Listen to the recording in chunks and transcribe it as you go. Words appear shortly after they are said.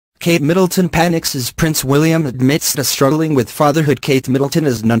Kate Middleton panics as Prince William admits to struggling with fatherhood. Kate Middleton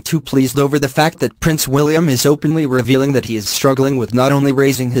is none too pleased over the fact that Prince William is openly revealing that he is struggling with not only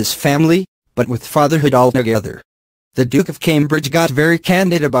raising his family, but with fatherhood altogether. The Duke of Cambridge got very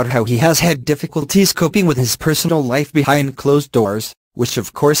candid about how he has had difficulties coping with his personal life behind closed doors, which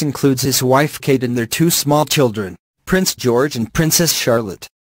of course includes his wife Kate and their two small children, Prince George and Princess Charlotte.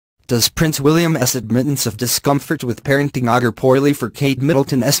 Does Prince William's admittance of discomfort with parenting augur poorly for Kate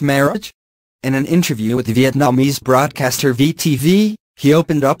Middleton's marriage? In an interview with the Vietnamese broadcaster VTV, he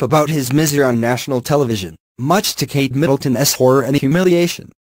opened up about his misery on national television, much to Kate Middleton's horror and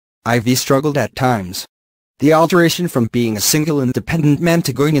humiliation. "I've struggled at times. The alteration from being a single independent man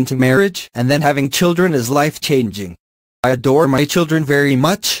to going into marriage and then having children is life-changing. I adore my children very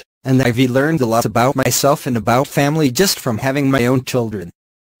much, and I've learned a lot about myself and about family just from having my own children.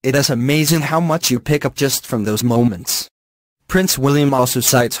 It is amazing how much you pick up just from those moments." Prince William also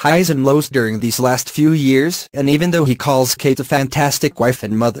cites highs and lows during these last few years, and even though he calls Kate a fantastic wife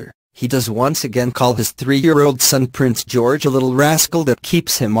and mother, he does once again call his 3-year-old son Prince George a little rascal that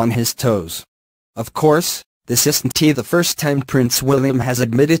keeps him on his toes. Of course, this isn't the first time Prince William has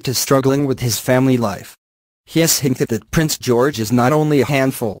admitted to struggling with his family life. He has hinted that Prince George is not only a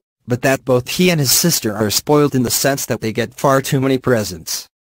handful, but that both he and his sister are spoiled in the sense that they get far too many presents.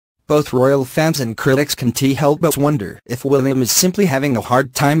 Both royal fans and critics can't help but wonder if William is simply having a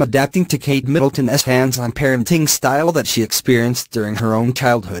hard time adapting to Kate Middleton's hands-on parenting style that she experienced during her own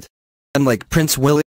childhood. Unlike Prince William,